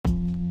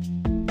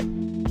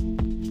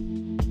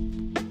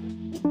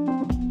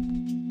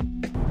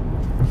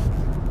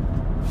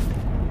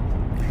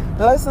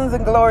Blessings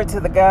and glory to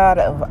the God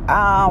of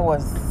our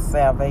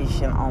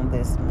salvation on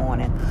this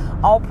morning.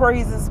 All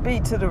praises be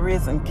to the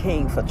risen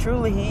King, for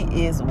truly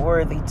He is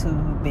worthy to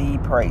be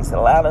praised.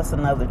 Allowed us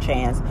another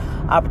chance,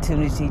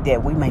 opportunity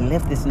that we may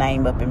lift His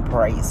name up in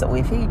praise. So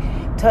if He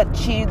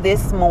touched you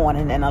this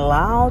morning and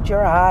allowed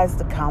your eyes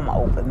to come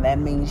open, that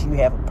means you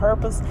have a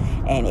purpose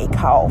and a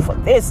call for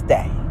this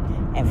day.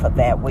 And for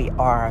that, we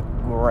are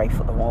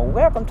grateful. Well,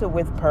 welcome to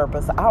With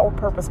Purpose, our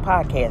Purpose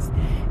podcast.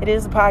 It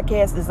is a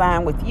podcast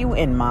designed with you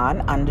in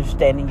mind,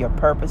 understanding your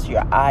purpose,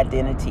 your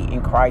identity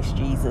in Christ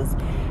Jesus.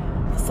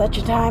 For such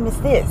a time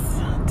as this,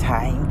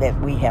 time that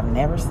we have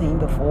never seen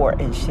before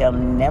and shall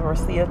never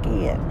see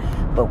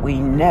again. But we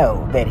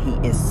know that He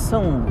is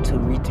soon to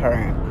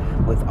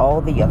return with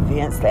all the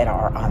events that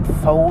are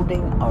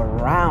unfolding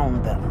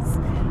around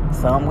us.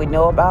 Some we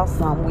know about,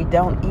 some we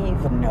don't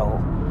even know.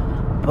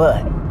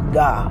 But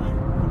God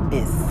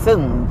is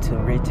soon to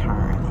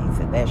return. He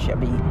said there shall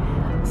be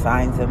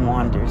signs and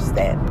wonders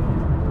that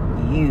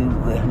you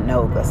will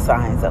know the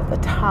signs of the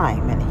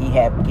time, and He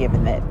have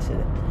given that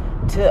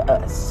to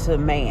us, to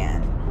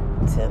man,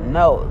 to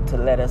know, to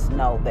let us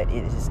know that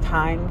it is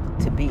time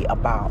to be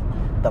about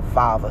the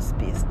Father's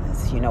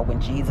business. You know, when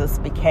Jesus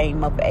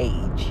became of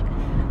age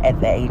at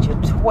the age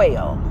of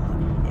 12,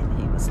 and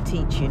He was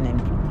teaching in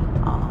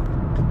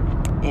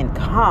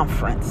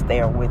conference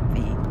there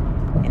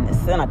in the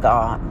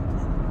synagogue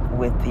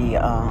with the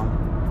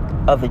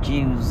other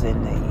Jews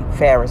and the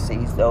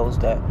Pharisees, those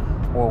that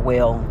were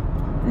well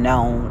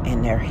known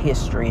in their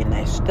history and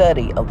their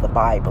study of the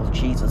Bible.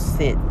 Jesus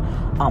sit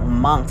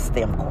amongst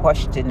them,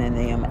 questioning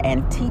them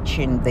and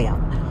teaching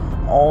them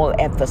all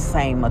at the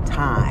same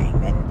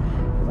time.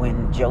 And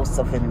when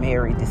Joseph and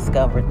Mary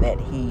discovered that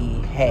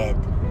He had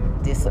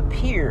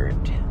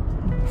disappeared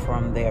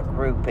from their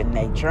group and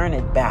they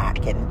journeyed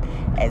back,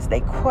 and as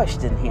they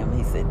questioned Him,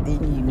 He said,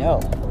 "Didn't you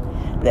know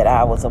that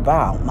I was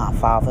about my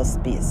Father's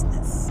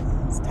business?"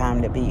 It's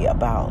time to be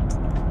about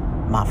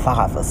my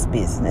Father's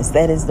business.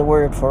 That is the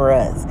word for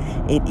us.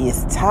 It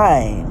is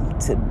time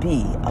to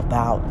be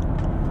about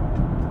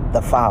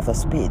the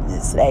Father's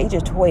business. At the age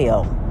of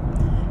 12,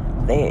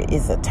 there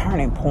is a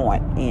turning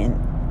point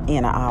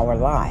in our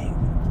life.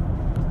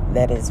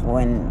 That is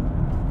when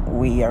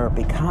we are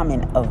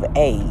becoming of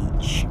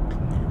age,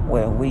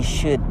 where we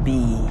should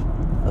be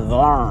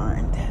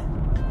learned.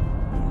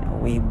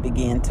 We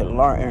begin to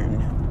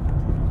learn.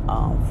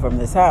 From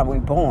the time we're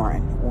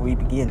born, we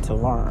begin to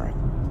learn.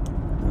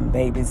 And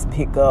babies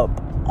pick up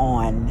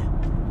on,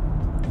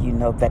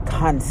 the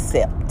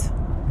concept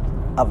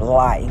of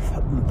life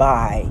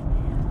by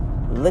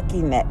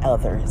looking at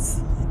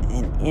others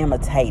and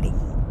imitating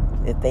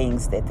the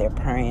things that their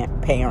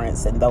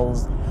parents and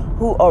those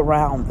who are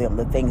around them,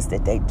 the things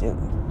that they do.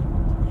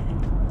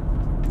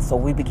 So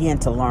we begin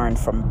to learn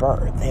from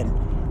birth, and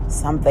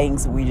some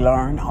things we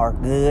learn are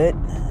good,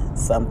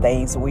 some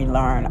things we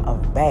learn are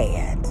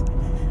bad.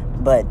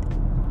 But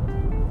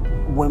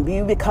when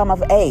we become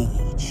of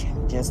age,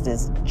 just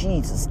as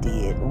Jesus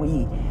did,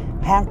 we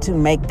have to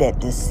make that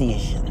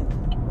decision.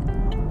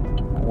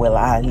 Will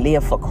I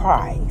live for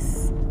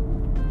Christ,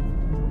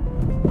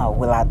 or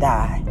will I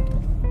die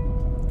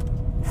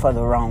for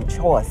the wrong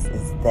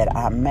choices that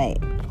I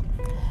made?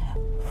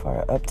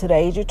 For up to the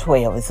age of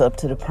 12, it's up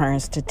to the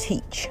parents to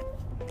teach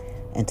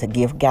and to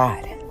give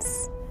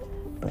guidance.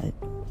 But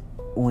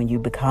when you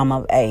become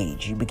of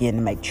age, you begin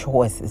to make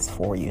choices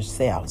for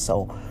yourself.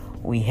 So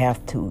we have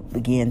to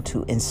begin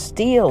to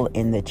instill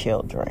in the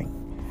children.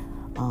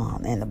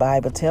 And the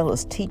Bible tells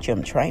us, teach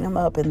them, train them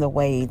up in the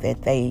way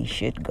that they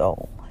should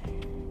go.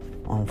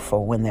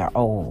 For when they're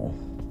old,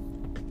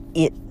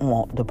 it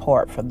won't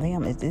depart from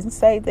them. It didn't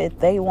say that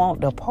they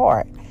won't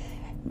depart,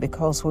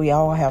 because we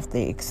all have to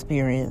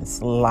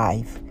experience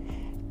life.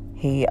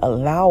 He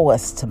allow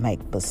us to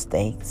make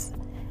mistakes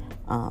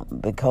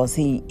because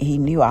he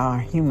knew our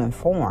human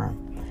form.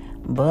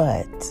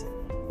 But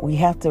we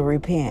have to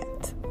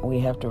repent. We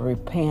have to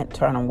repent,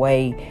 turn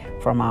away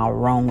from our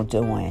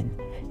wrongdoing.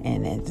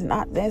 And it's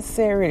not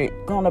necessarily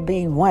going to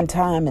be one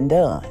time and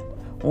done.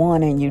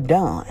 One and you're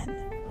done.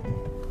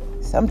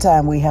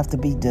 Sometimes we have to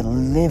be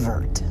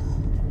delivered,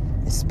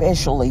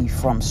 especially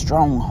from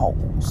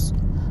strongholds,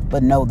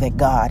 but know that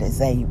God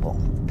is able.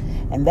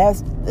 And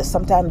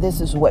sometimes this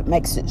is what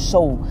makes it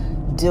so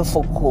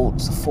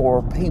difficult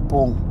for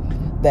people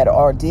that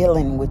are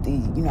dealing with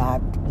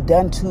I've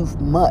done too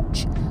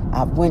much.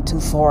 I went too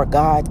far.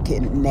 God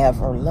can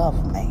never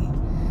love me.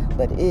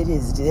 But it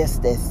is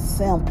just as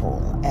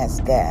simple as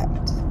that.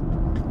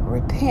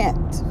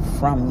 Repent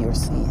from your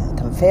sin.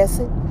 Confess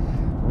it.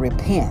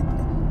 Repent.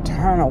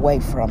 Turn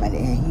away from it,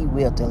 and He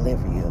will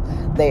deliver you.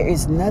 There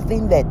is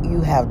nothing that you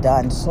have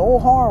done so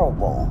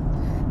horrible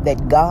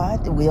that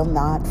God will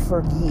not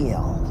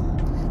forgive.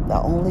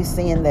 The only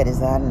sin that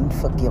is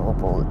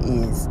unforgivable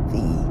is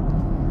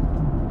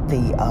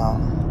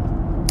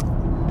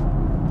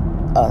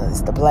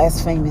the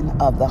blaspheming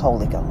of the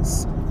Holy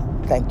Ghost.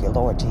 Thank you,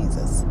 Lord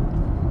Jesus.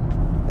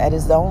 That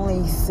is the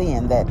only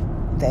sin that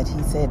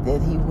He said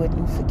that He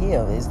wouldn't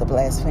forgive, is the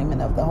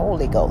blaspheming of the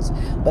Holy Ghost.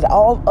 But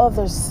all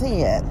other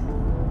sin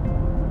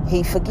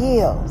He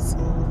forgives.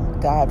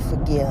 God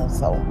forgives.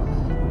 So,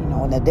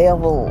 when the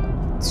devil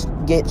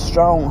gets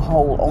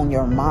stronghold on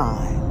your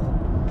mind,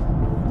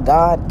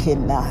 God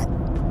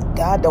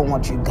don't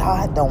want you.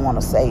 God don't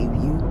want to save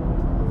you.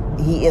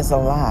 He is a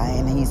lie,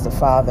 and he's the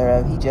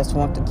father he just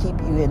wants to keep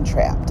you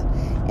entrapped,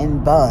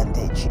 in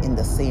bondage, in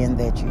the sin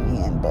that you're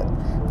in. But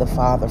the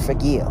Father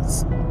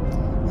forgives.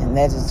 And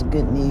that is the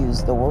good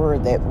news, the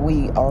word that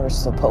we are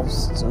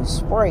supposed to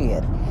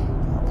spread.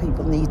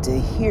 People need to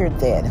hear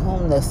that.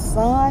 Whom the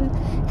Son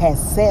has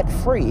set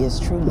free is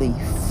truly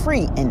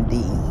free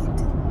indeed.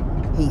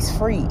 He's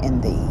free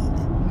indeed.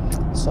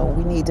 So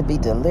we need to be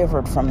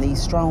delivered from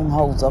these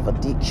strongholds of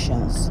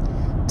addictions.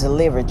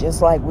 Delivered,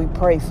 just like we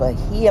pray for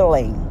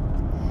healing.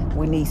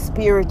 We need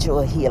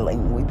spiritual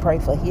healing. We pray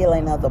for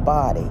healing of the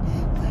body.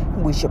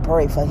 We should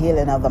pray for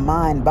healing of the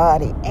mind,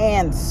 body,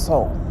 and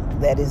soul.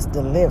 That is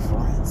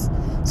deliverance.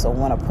 So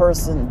when a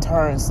person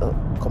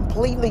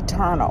completely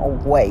turn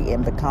away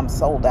and becomes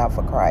sold out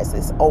for Christ,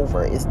 it's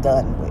over. It's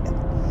done with.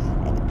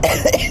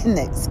 And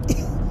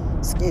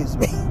excuse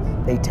me,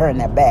 they turn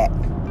their back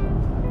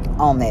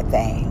on that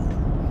thing.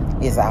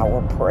 Is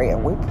our prayer.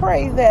 We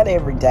pray that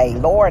every day.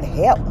 Lord,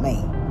 help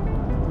me.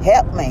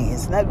 Help me.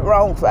 It's nothing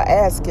wrong for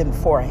asking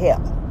for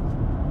help.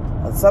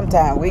 But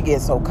sometimes we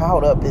get so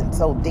caught up and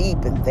so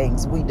deep in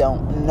things we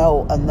don't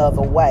know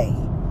another way.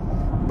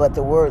 But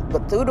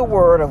through the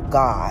word of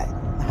God,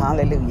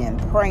 hallelujah, and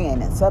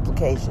praying and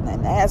supplication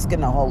and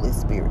asking the Holy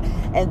Spirit,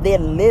 and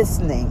then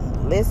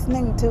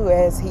listening to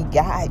as he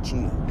guides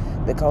you,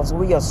 because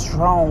we are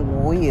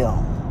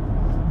strong-willed.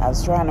 I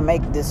was trying to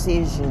make a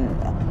decision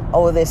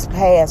over this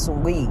past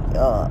week,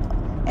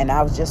 and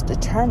I was just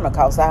determined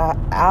because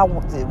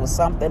it was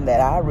something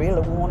that I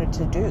really wanted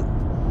to do.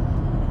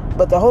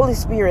 But the Holy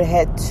Spirit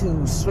had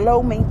to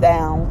slow me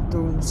down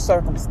through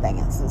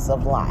circumstances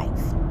of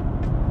life.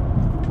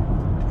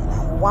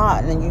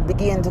 And you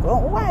begin to go,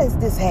 why is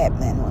this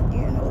happening?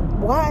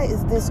 Why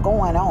is this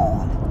going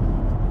on?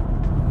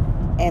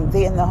 And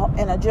then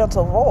in a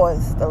gentle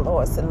voice, the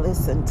Lord said,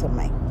 listen to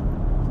me.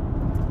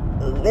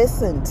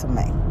 Listen to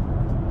me.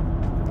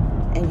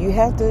 And you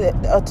have to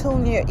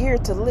attune your ear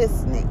to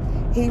listening.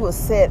 He will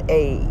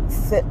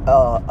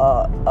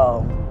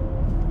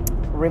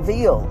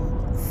reveal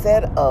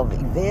set of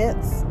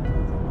events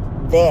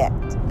that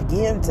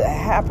begin to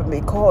happen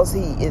because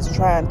he is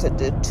trying to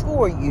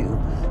deter you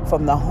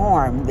from the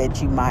harm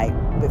that you might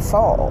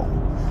befall.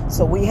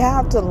 So we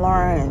have to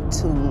learn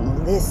to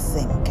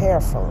listen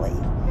carefully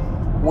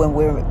when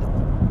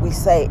we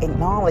say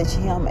acknowledge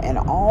him in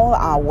all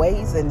our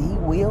ways and he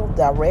will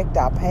direct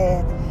our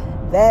path.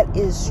 That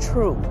is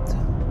truth.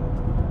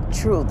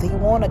 He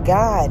want to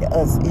guide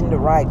us in the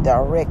right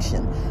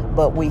direction,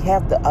 but we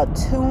have to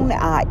attune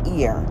our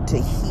ear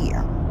to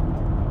hear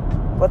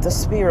what the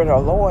Spirit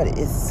of the Lord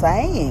is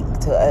saying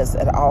to us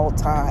at all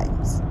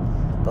times.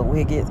 But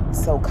we get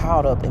so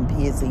caught up and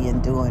busy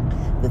in doing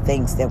the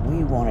things that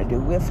we want to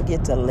do. We'll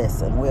forget to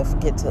listen. We'll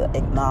forget to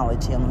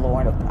acknowledge him,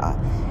 Lord of God.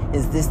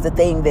 Is this the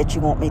thing that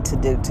you want me to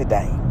do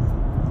today?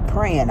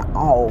 Praying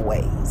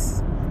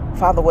always.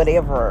 Father,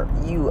 whatever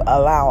you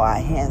allow our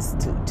hands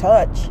to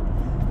touch,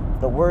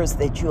 the words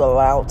that you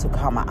allow to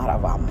come out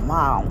of our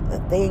mouth, the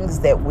things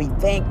that we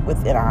think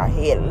within our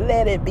head,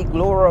 let it be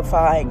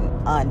glorifying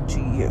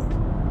unto you.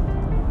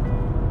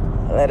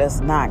 Let us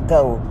not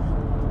go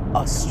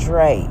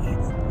astray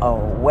or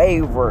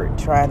wayward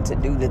trying to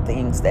do the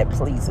things that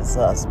pleases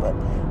us, but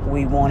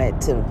we want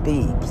it to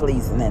be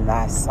pleasing in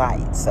thy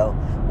sight. So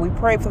we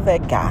pray for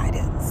that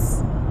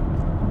guidance.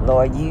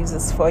 Lord, use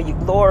us for your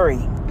glory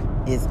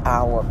is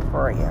our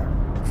prayer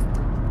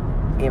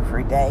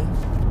every day,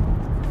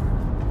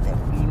 that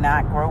we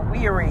not grow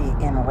weary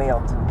in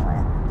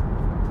well-doing,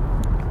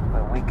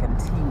 but we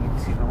continue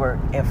to work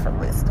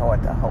effortless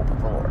toward the hope of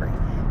glory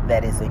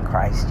that is in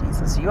Christ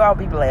Jesus. You all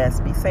be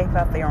blessed. Be safe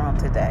out there on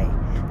today.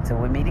 Till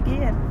we meet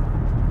again.